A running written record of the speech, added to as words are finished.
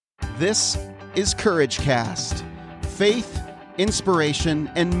This is Courage Cast. Faith,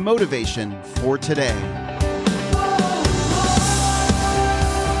 inspiration, and motivation for today.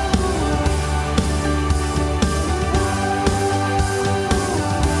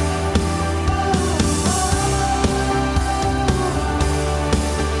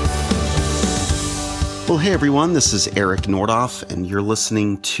 Well, hey everyone, this is Eric Nordoff, and you're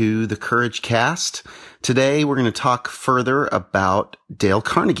listening to the Courage Cast. Today, we're going to talk further about Dale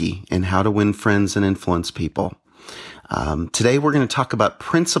Carnegie and how to win friends and influence people. Today, we're going to talk about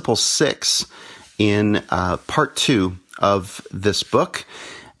Principle 6 in part 2 of this book.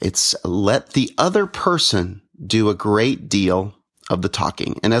 It's let the other person do a great deal of the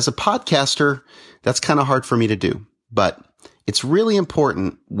talking. And as a podcaster, that's kind of hard for me to do, but it's really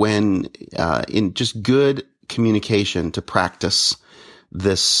important when in just good communication to practice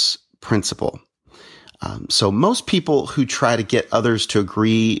this principle. So most people who try to get others to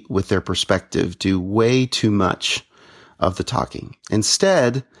agree with their perspective do way too much of the talking.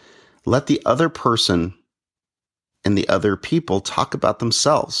 Instead, let the other person and the other people talk about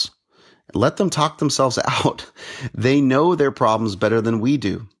themselves. Let them talk themselves out. They know their problems better than we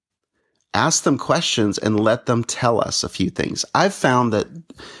do. Ask them questions and let them tell us a few things. I've found that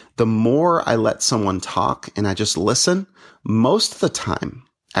the more I let someone talk and I just listen, most of the time,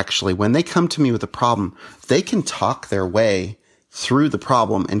 actually, when they come to me with a problem, they can talk their way through the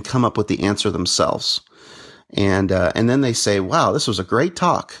problem and come up with the answer themselves. And then they say, wow, this was a great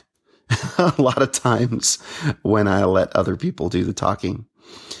talk. A lot of times when I let other people do the talking,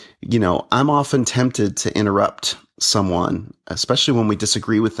 you know, I'm often tempted to interrupt someone, especially when we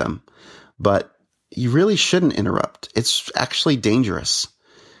disagree with them. But you really shouldn't interrupt. It's actually dangerous.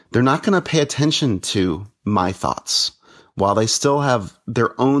 They're not going to pay attention to my thoughts while they still have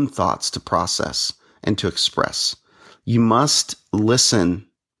their own thoughts to process and to express. You must listen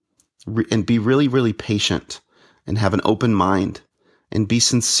and be really, really patient and have an open mind and be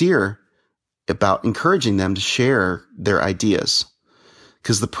sincere about encouraging them to share their ideas.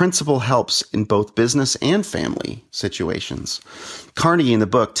 Because the principle helps in both business and family situations. Carnegie in the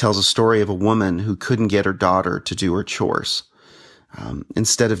book tells a story of a woman who couldn't get her daughter to do her chores.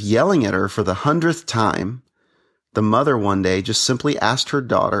 Instead of yelling at her for the 100th time, the mother one day just simply asked her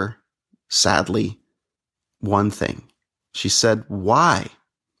daughter, sadly, one thing. She said, "Why?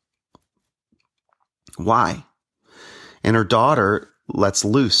 Why?" And her daughter lets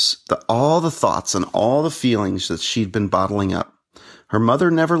loose all the thoughts and all the feelings that she'd been bottling up. Her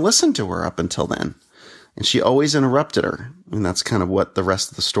mother never listened to her up until then, and she always interrupted her. And that's kind of what the rest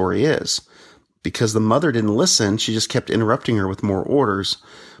of the story is. Because the mother didn't listen, she just kept interrupting her with more orders.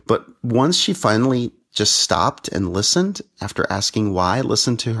 But once she finally just stopped and listened, after asking why,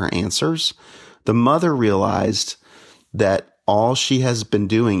 listened to her answers, the mother realized that all she has been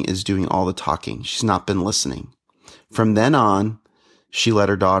doing is doing all the talking. She's not been listening. From then on, she let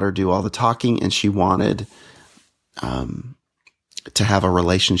her daughter do all the talking, and she wanted to have a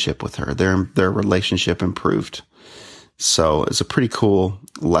relationship with her. Their relationship improved. So it's a pretty cool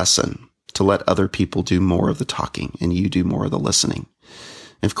lesson to let other people do more of the talking and you do more of the listening.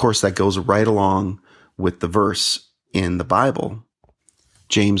 And of course, that goes right along with the verse in the Bible,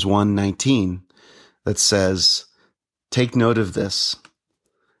 James 1:19, that says, "Take note of this.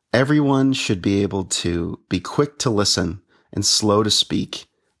 Everyone should be able to be quick to listen and slow to speak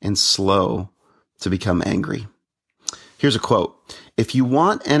and slow to become angry." Here's a quote. "If you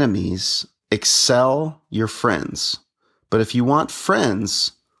want enemies, excel your friends. But if you want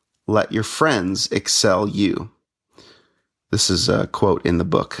friends, let your friends excel you." This is a quote in the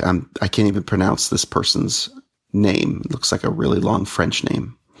book. I can't even pronounce this person's name. It looks like a really long French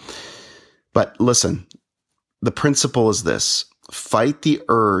name. But listen, the principle is this. Fight the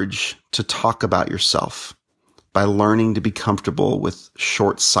urge to talk about yourself by learning to be comfortable with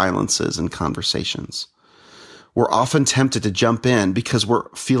short silences in conversations. We're often tempted to jump in because we're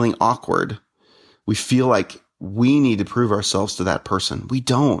feeling awkward. We feel like we need to prove ourselves to that person. We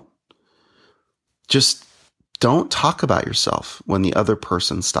don't. Just don't talk about yourself when the other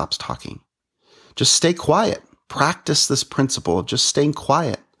person stops talking. Just stay quiet. Practice this principle of just staying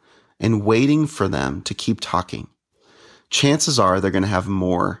quiet and waiting for them to keep talking. Chances are they're going to have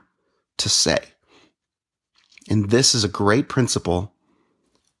more to say. And this is a great principle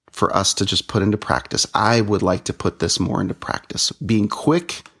for us to just put into practice. I would like to put this more into practice. Being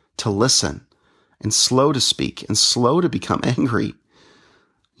quick to listen and slow to speak and slow to become angry.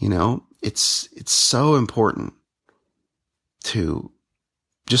 You know, it's so important to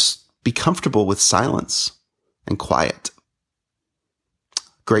just be comfortable with silence and quiet.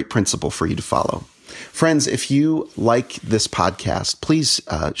 Great principle for you to follow. Friends, if you like this podcast, please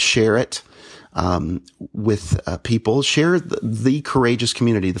share it with people. Share the Courageous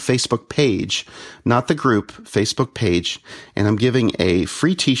Community, the Facebook page, not the group, Facebook page. And I'm giving a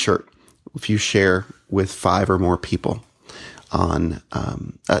free t-shirt if you share with 5 or more people on,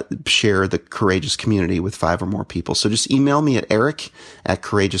 share the Courageous Community with 5 or more people. So just email me at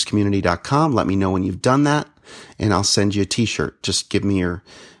eric@courageouscommunity.com. Let me know when you've done that, and I'll send you a t-shirt. Just give me your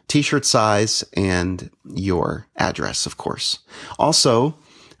t-shirt size and your address, of course. Also,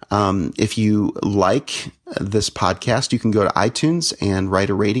 if you like this podcast, you can go to iTunes and write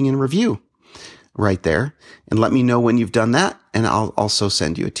a rating and review right there, and let me know when you've done that, and I'll also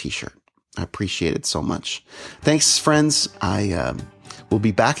send you a t-shirt. I appreciate it so much. Thanks, friends. I will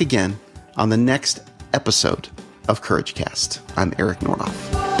be back again on the next episode of Courage Cast. I'm Eric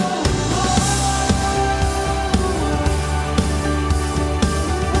Nordoff.